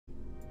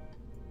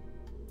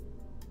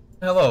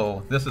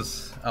Hello, this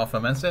is Alpha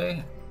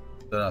Mense,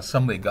 the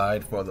assembly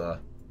guide for the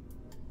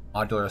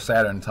Modular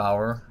Saturn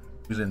tower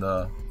using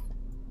the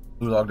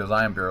Bluedog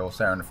Design Bureau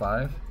Saturn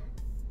V.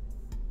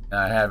 And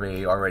I have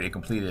a already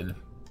completed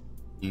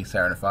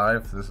Saturn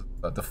V. This is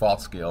the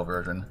default scale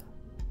version.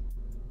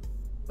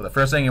 So the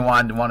first thing you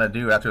want to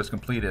do after it's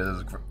completed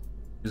is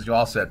use the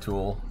offset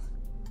tool.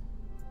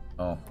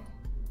 So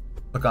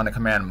click on the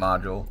command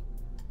module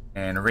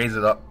and raise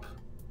it up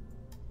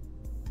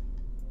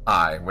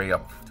high, way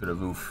up to the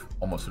roof,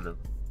 almost to the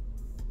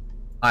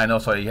I know,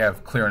 so you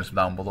have clearance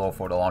down below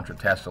for the launcher,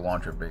 attach the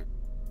launcher base.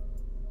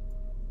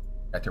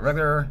 Back to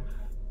regular,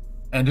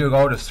 and you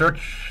go to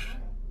search.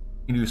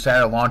 You do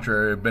Saturn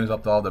launcher, it brings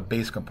up all the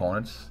base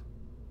components.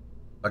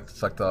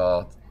 It's like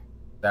the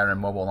Saturn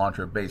mobile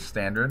launcher base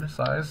standard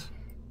size,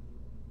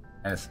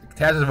 and it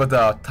attaches with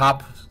the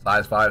top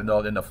size 5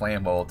 node in the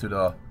flame hole to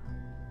the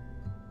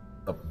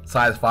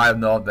size 5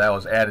 node that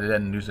was added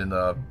in using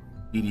the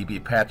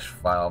BDB patch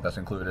file that's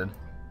included.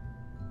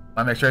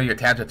 I make sure you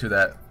attach it to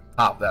that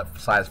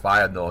size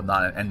 5 node,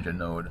 not an engine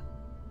node.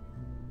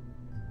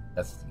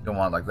 You don't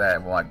want it like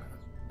that, you want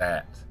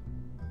that.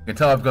 You can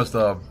tell because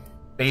the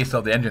base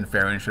of the engine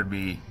fairing should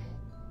be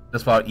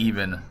just about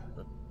even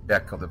with the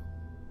deck of the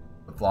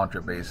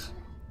launcher base.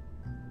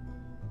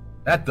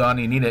 That done,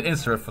 you need an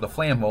insert for the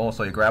flame hole,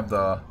 so you grab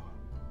the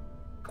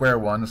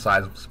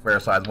square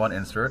size 1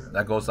 insert.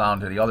 That goes down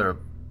to the other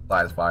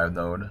size 5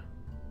 node.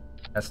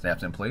 That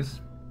snaps in place.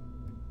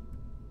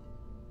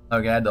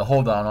 Again, the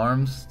hold down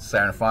arms,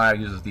 Saturn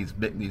V uses these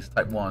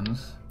type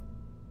 1s.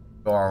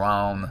 Go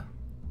around,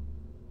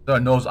 so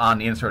it knows on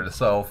the insert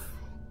itself.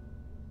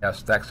 You have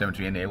stack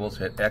symmetry enables,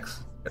 hit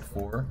X, hit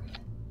 4.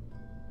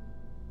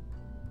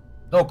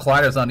 No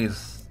colliders on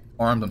these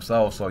arms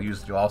themselves, so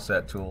use the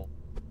offset tool.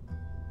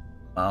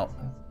 Mount.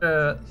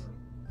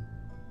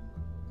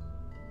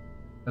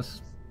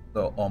 Just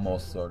so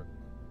almost sort of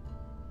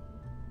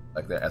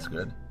like that, that's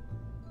good.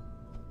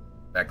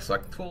 Back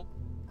select tool.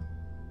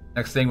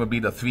 Next thing would be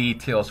the 3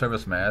 tail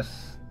surface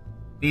mass.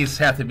 These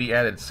have to be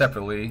added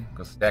separately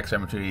because stack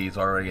symmetry is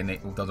already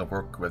doesn't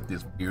work with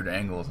these weird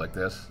angles like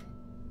this.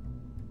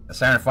 The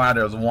Saturn V,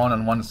 there's one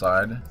on one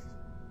side.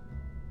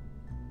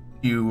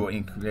 Q will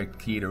increase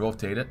key to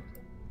rotate it.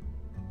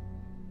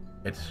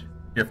 It's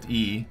Shift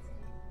E,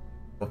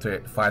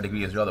 rotate 5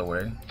 degrees the other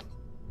way.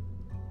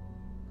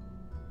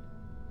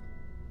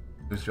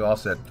 Use your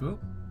offset tool.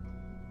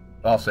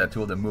 Offset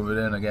tool to move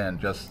it in again.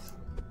 Just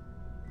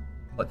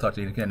touch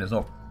it again. There's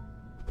no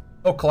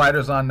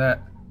colliders on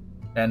that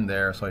end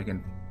there, so you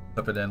can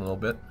flip it in a little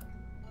bit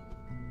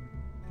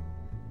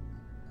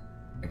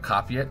and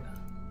copy it.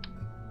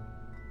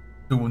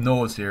 2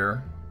 nodes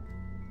here.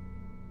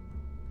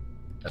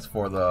 That's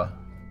for the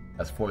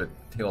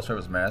tail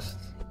surface mass.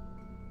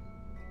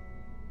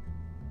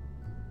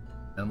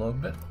 And a little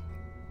bit.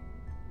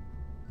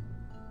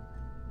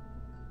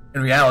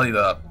 In reality,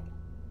 the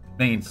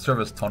main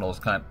service tunnel is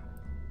kind of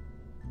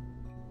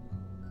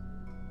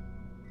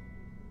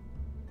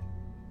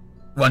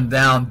run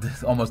down,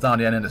 almost down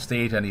the end of the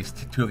stage, and these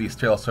 2 of these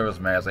tail service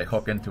masts, they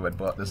hook into it,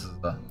 but this is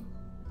the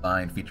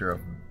design feature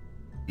of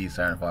the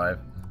Saturn V.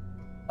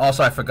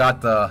 Also, I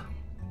forgot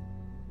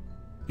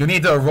you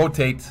need to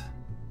rotate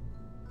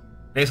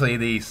basically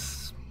the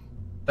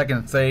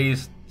second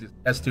phase, the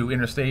S2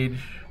 inner stage,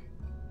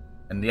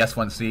 and the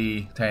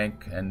S1C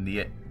tank, and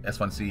the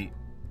S1C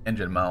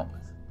engine mount.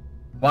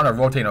 You want to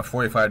rotate at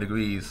 45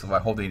 degrees by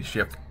holding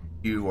Shift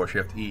Q or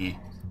Shift E.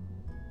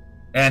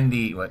 And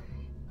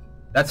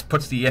that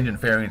puts the engine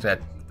fairings at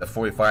the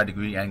 45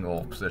 degree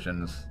angle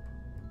positions,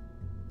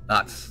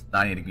 not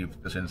 90 degree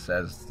positions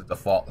as the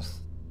default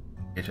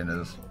position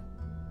is.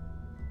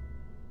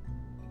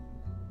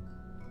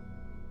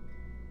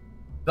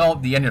 So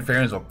the engine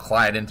fairings will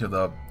collide into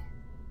the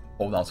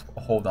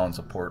hold down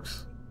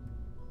supports.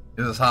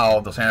 This is how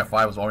the Saturn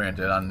V was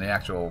oriented on the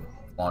actual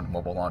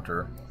mobile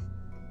launcher.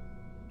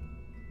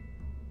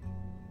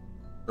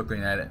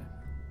 Looking at it,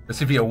 there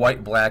should be a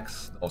white-black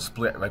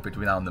split right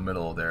between down in the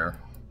middle there.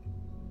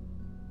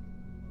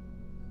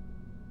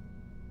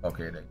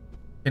 Okay,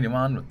 continue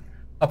on.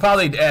 I'll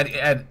probably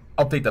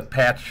update the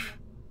patch.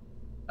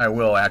 I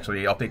will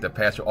actually update the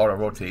patch to auto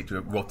rotate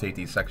to rotate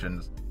these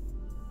sections.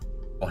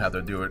 I'll have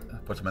to do it,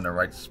 put them in the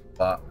right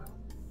spot.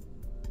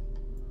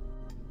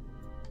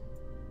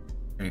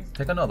 Okay,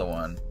 take another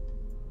one.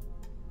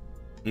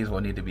 These will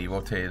need to be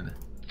rotated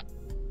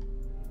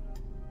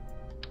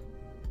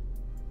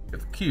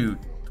with Q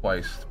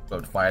twice,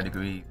 about 5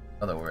 degrees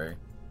other way.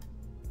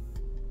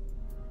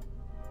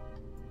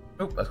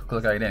 Oop, let's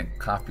click I didn't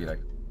copy like.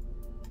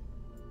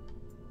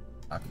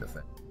 Copy the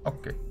thing.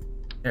 Okay,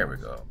 there we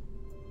go.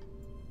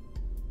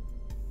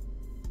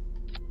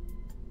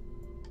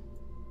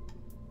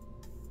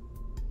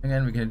 And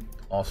then we can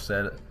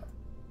offset it.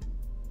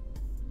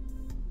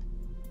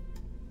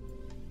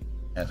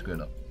 That's good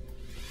enough.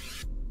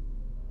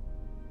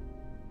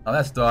 Now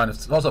that's done.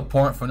 It's also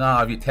important for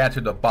now if you attach it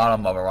to the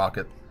bottom of a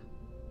rocket,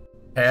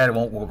 pad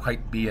will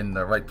be in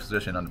the right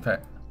position on the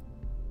pad.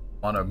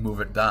 Want to move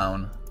it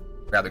down,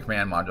 grab the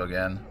command module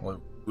again, or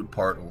boot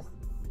part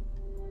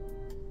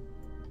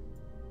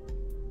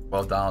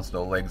well down so the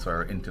legs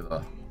are into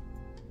the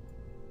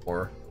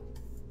floor.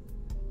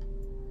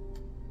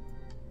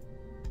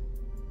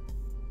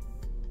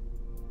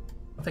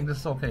 I think this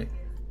is okay.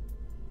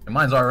 And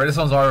mine's already. This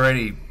one's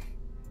already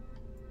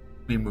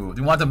be moved.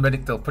 You want the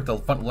medic to put the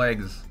front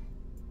legs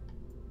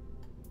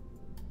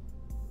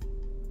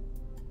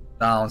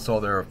down so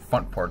their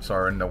front parts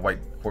are in the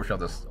white portion of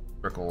this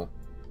circle,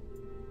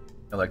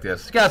 and like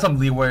this. You got some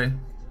leeway.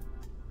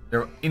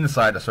 They're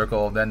inside the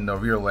circle. Then the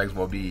rear legs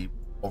will be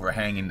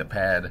overhanging the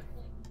pad.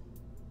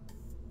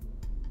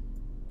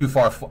 Too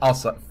far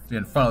outside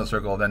in front of the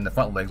circle, then the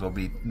front legs will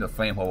be, the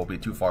flame hole will be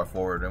too far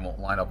forward and won't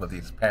line up with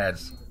these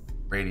pads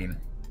rating.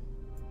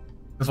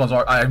 This one's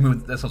I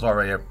moved. This was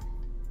already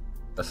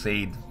a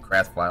SAID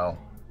craft file,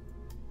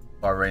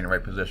 already in the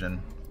right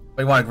position.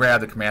 But you want to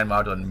grab the command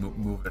module and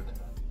move it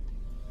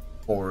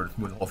forward,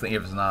 move the whole thing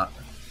if it's not.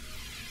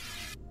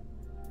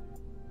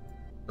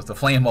 Because the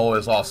flame hole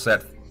is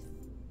offset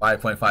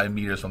 5.5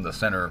 meters from the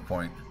center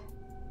point.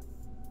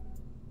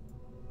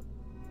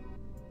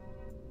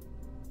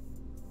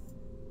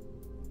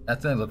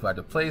 That's then look back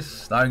to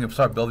place. Now you can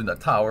start building the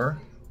tower.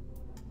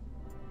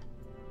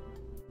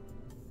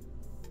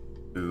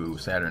 Do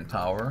Saturn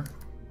Tower.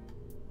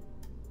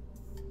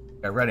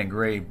 Got red and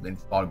gray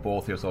on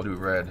both here, so I'll do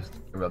red.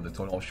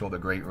 So I'll show the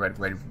gray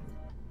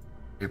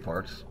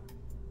parts.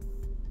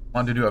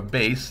 Want to do a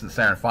base. The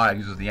Saturn V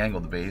uses the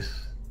angled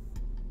base.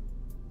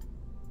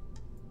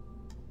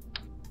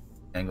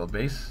 Angled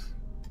base.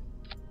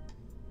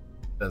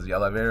 There's the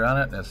elevator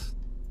on it. That's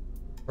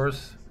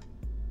first.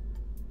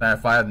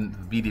 Saturn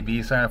V,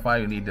 BDB Saturn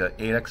V, you need the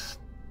 8x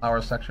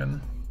tower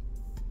section.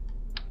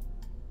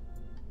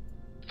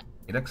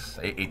 8x,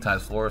 8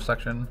 times floor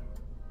section.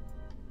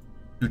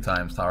 2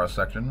 times tower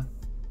section.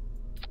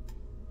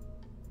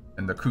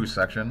 And the crew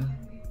section.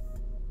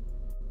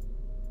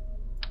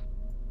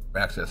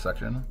 Access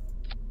section.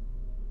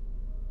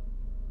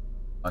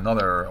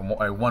 Another a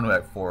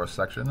 1x4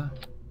 section.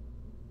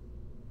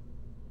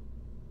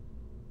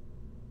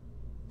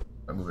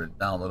 I move it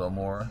down a little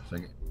more so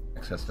you can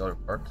access the other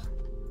parts.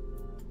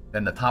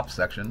 Then the top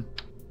section.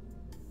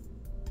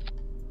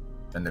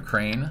 Then the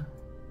crane.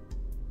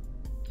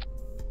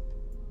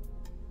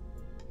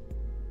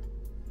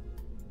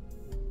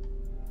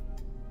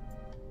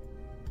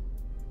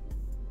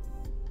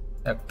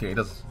 Okay,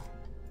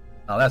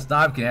 now that's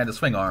not, you can add the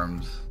swing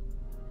arms.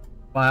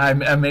 I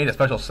made a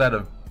special set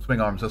of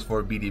swing arms just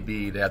for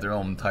BDB. They have their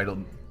own title.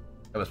 They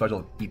have a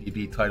special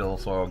BDB title,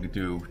 so I'll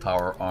do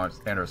tower arm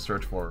standard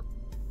search for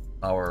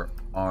tower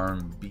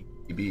arm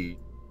BDB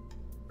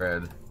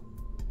red.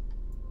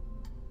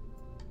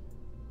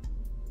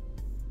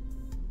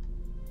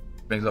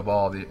 Brings up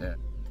all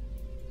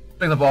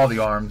the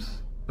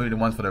arms, including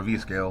the ones for the V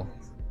scale.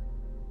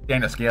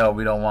 Standard scale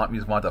we don't want. We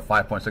just want the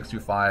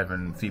 5.625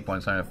 and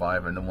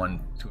 3.75 and the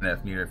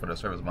 2.5 meter for the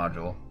service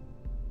module.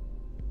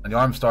 And the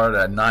arms started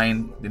at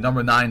 9. The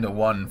number 9 to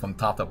 1 from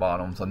top to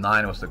bottom. So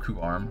 9 was the crew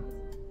arm.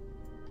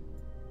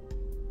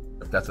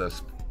 If that's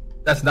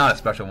not a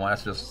special one.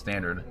 That's just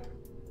standard,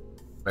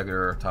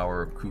 regular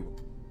tower crew.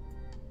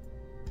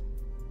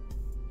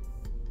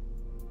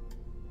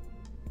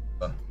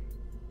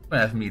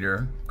 2.5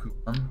 meter crew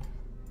arm.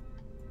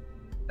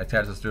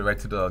 Attaches right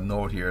to the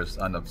node here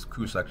on the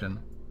crew section.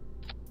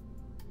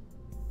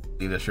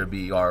 See, this should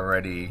be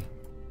already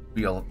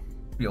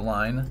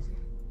pre-aligned.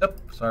 Yep,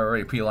 so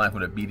already pre-aligned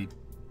with a BDB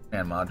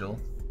command module.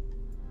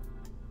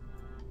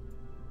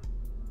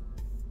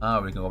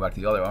 Now we can go back to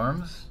the other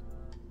arms.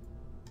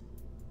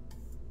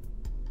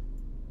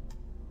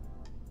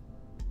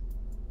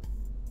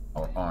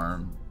 Our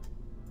arm.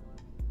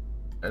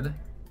 Good.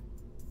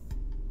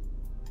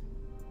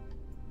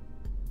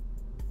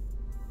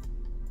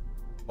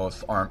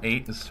 It's arm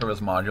 8, the service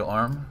module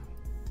arm.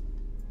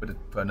 Put it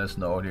on this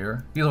node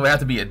here. These will have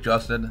to be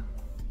adjusted.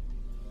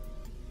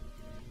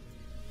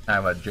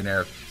 Kind of a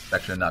generic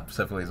section, not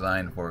specifically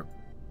designed for.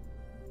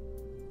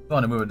 I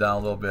want to move it down a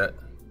little bit.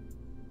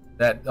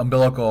 That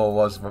umbilical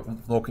was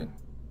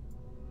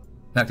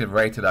connected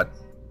right to that.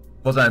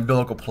 Was an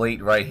umbilical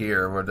plate right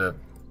here where the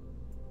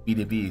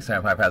BDB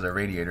Saturn V has a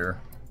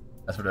radiator.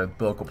 That's where the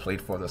umbilical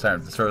plate for the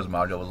service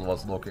module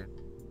was located.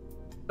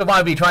 So if I want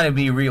to be trying to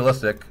be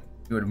realistic,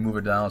 you would move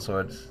it down so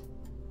it's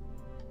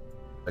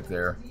like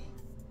there.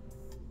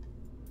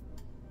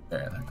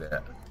 Yeah, like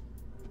that.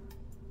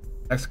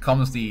 Next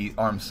comes the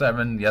arm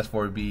 7, the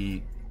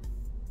S4B.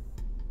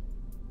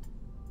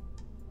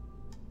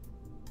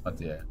 What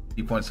the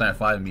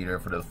 3.75 meter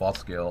for the default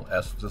scale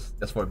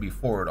S4B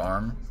forward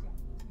arm.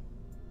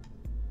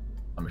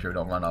 I'm sure we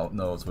don't run out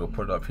nodes, we'll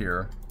put it up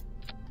here.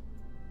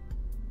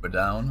 Put it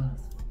down.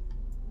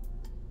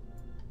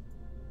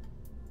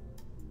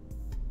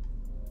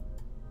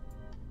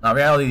 Now, in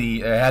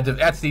reality, the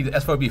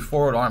S4B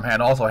forward arm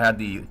also had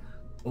the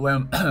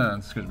LEM,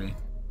 excuse me,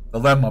 the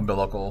LEM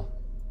umbilical,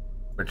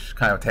 which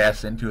kind of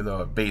attached into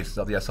the base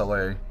of the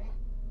SLA.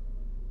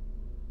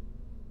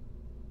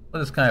 So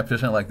just kind of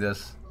position it like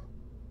this.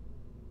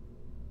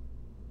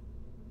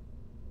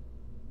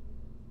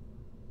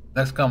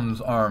 Next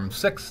comes arm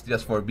 6,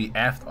 just for B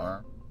aft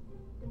arm,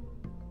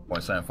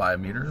 0.75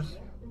 meters.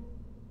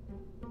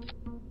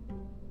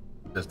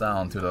 Just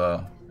down to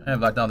the,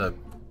 and back down to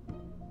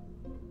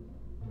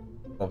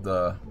of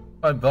the,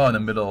 about in the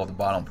middle of the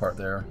bottom part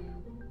there.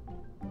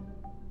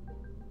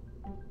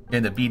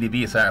 In the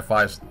BDB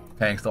Saturn V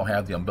tanks don't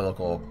have the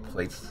umbilical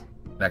plates,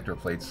 connector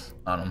plates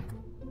on them.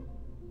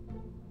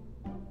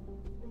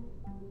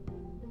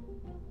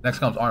 Next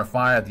comes arm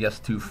 5, the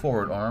S2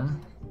 forward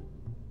arm,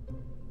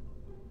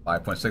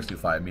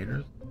 5.65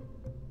 meters.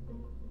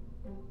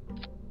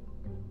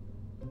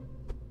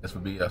 This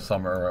would be a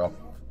somewhere up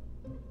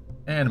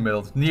in the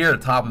middle, near the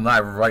top, and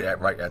not right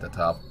at the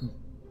top,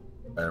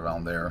 right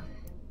around there.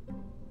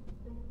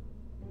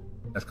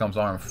 Next comes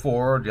arm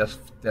 4, just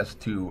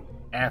S2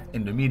 aft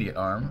intermediate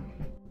arm.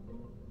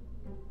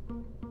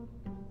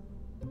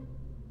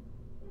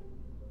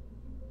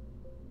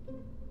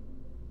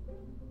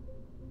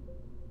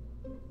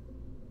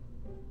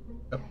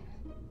 Yep.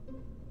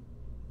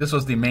 This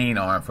was the main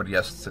arm for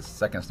the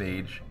second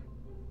stage.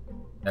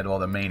 Had all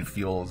the main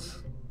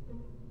fuels.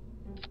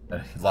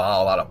 A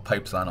lot of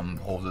pipes on them,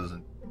 hoses.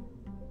 And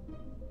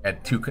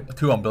had two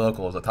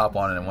umbilicals, the top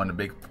one and one the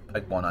big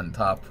pipe one on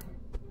top.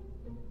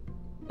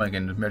 I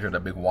can measure the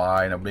big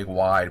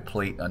wide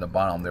plate on the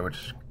bottom there,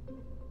 which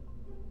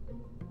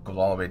goes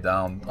all the way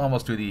down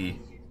almost to the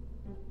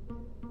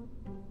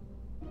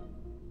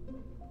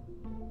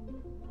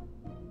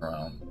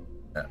around.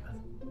 Yeah.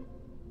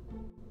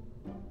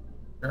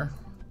 Here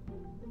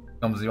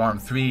comes the arm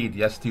 3,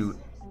 the S2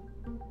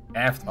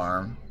 aft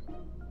arm,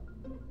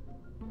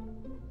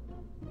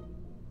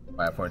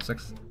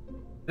 5.6.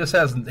 This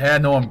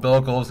had no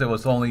umbilicals. It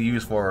was only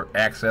used for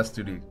access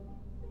to the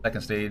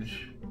second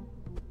stage.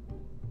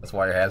 That's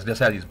why it has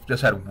just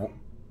had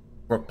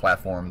work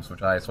platforms,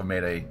 which I also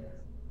made a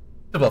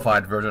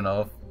simplified version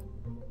of.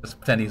 Just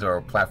pretend these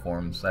are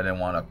platforms. I didn't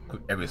want to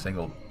put every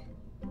single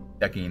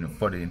decking and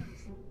footing.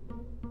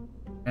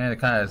 And it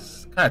kind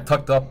of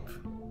tucked up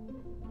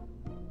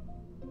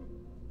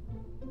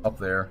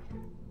there.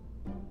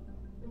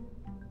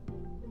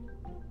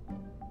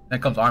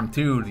 Then comes arm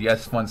 2, the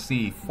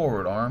S1C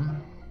forward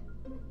arm.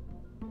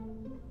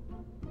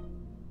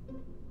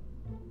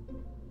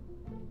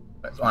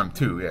 That's arm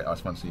 2, yeah,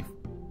 S1C.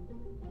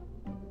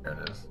 There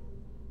it is.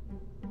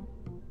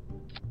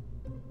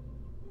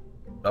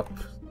 Up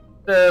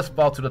this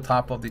about to the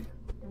top of the.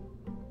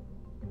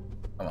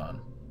 Come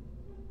on.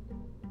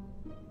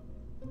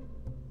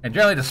 And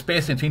generally, the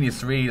spacing between these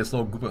three, this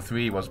little group of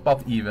 3, was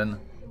about even.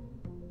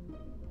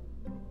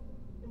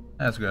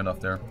 That's good enough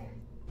there.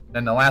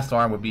 Then the last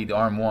arm would be the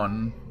arm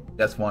 1,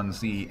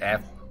 S1C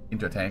aft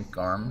intertank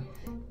arm.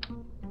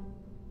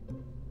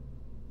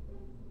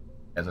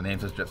 As the name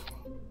says, just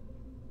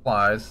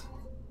flies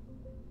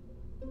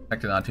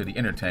connected onto the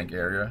intertank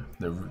area,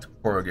 the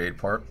corrugate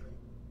part,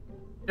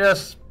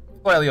 just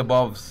slightly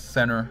above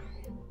center,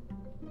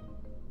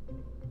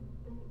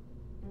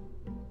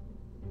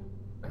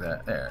 like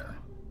that. There.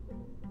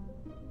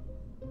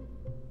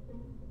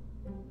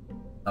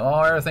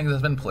 Now everything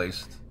has been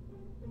placed.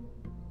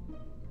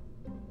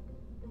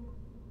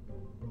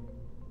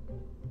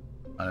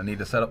 I need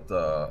to set up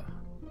the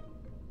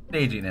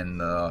staging in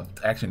the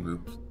action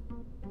groups.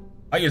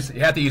 You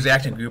have to use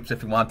action groups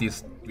if you want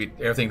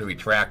everything to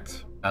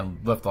retract and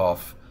lift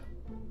off,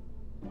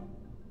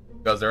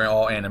 because they're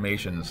all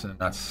animations and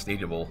not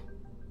stageable.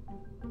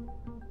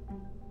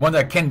 One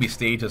that can be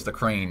staged is the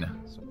crane.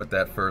 So put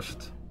that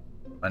first.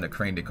 Find the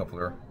crane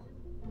decoupler.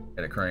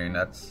 Get a crane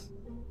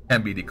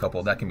can be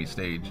decoupled. That can be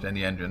staged. And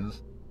the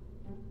engines.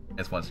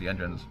 It's once the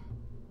engines.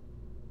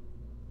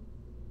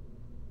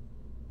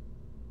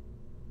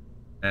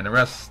 And the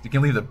rest, you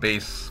can leave the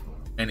base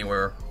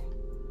anywhere.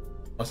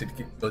 Once you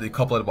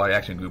decouple it by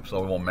action group,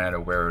 so it won't matter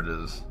where it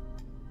is.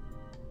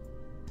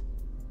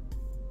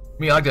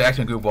 I like the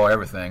action group while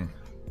everything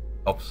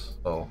helps,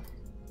 so.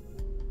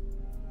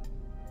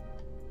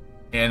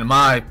 And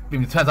it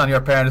depends on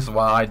your pattern. This is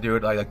why I do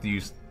it. I like to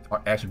use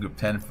action group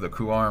 10 for the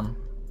crew arm.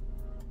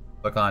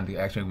 Click on the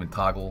action group and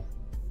toggle.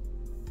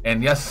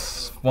 And the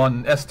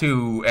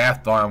S2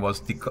 aft arm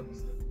was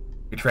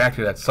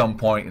retracted at some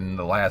point in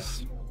the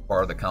last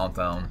part of the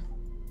countdown.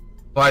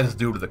 So I just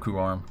do it to the crew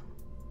arm.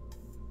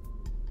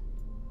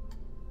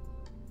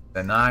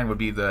 The 9 would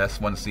be the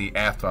S1C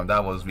aft arm.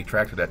 That was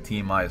retracted at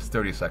T-minus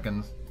 30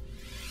 seconds.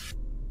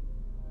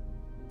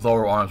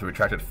 Lower arms were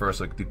retracted first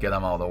so to get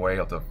them out of the way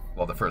of the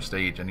first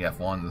stage, and the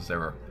F1s, they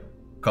were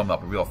coming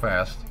up real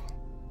fast.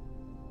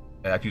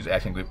 And I use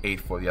action group 8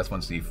 for the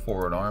S1C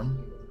forward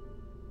arm.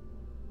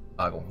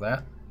 Toggle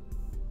that.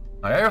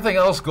 Now, everything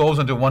else goes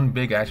into one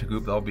big action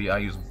group. I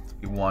use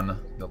one,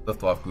 the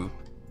liftoff group.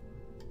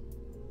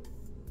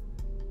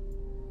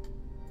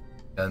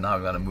 And now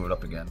we gotta move it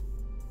up again.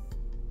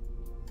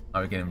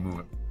 Now we can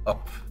move it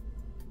up.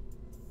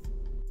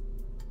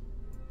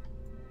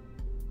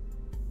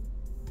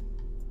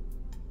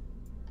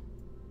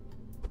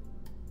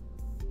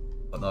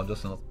 Oh no,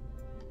 just enough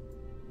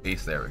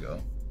base. There we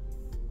go. .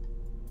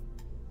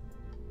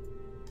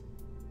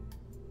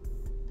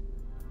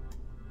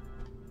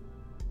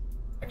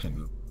 action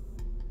group.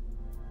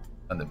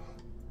 On the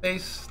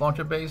base,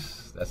 launcher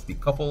base, that's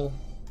decouple.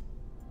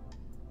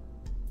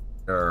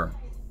 There are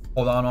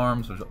hold on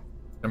arms, which are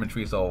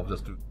symmetry, so we'll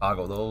just do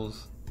toggle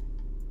those.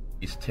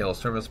 These tail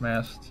service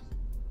mast,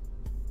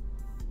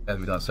 that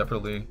will be done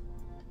separately.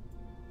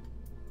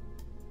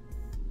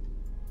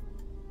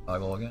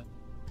 Toggle again.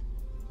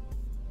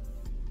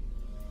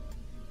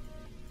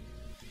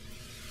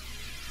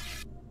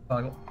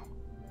 Toggle.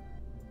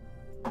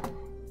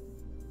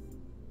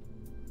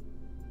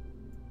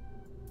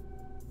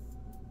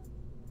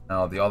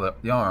 Now the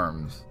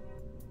arms,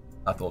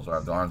 not those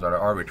arms. The arms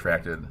are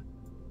retracted.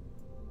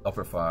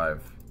 Upper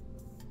 5.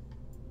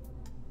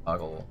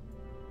 Toggle.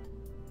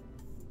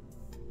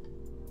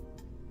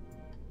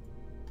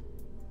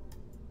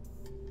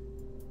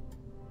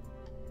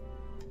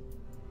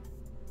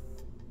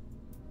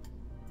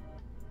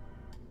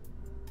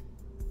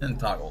 And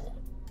toggle.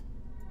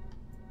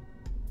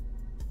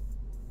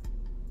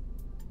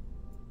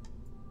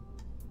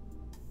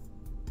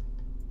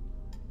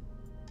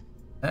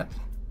 That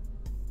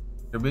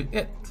should be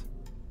it.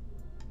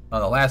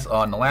 The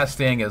last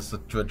thing is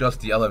to adjust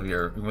the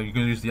elevator. When you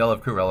can use the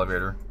crew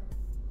elevator,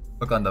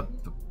 click on the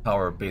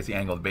power base, the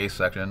angled base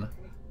section.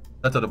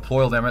 Set the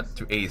deploy limit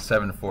to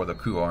 87 for the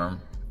crew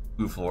arm,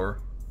 crew floor.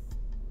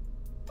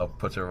 So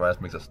puts it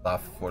right, makes a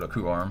stop for the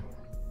crew arm.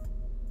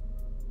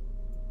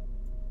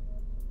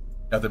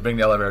 You have to bring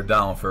the elevator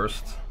down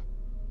first.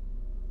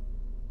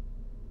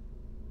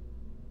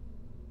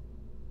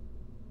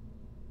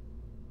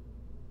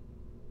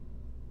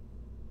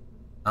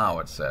 Now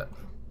it's set.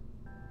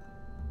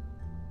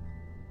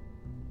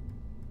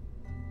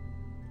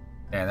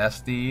 And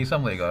that's the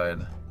assembly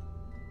guide.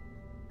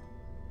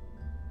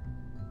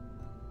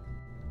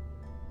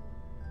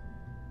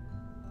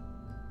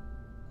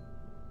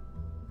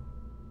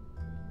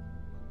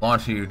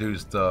 Launch, you do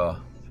is to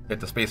hit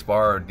the space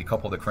bar,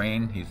 decouple the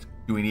crane. He's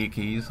Q and E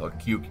keys, or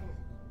Q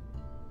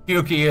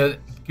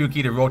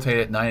key to rotate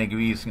it 90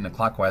 degrees in the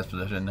clockwise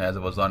position, as it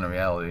was done in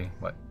reality.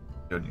 But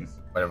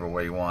whatever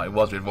way you want, it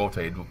was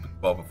rotated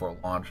well before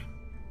launch.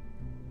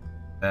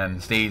 Then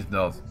stage,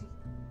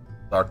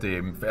 start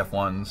the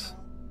F1s.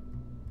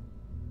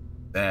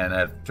 Then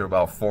after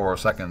about 4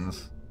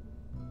 seconds,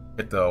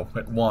 hit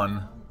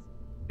 1,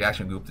 the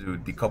action group to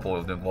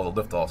decouple the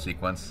liftoff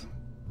sequence.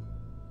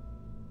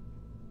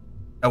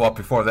 And well,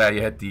 before that,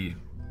 you hit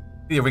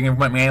either we can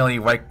manually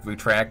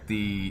retract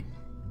the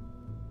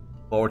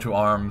lower 2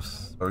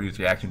 arms, or use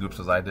the action groups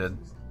as I did.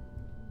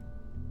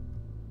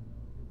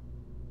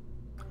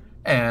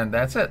 And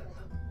that's it.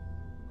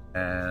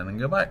 And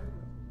goodbye.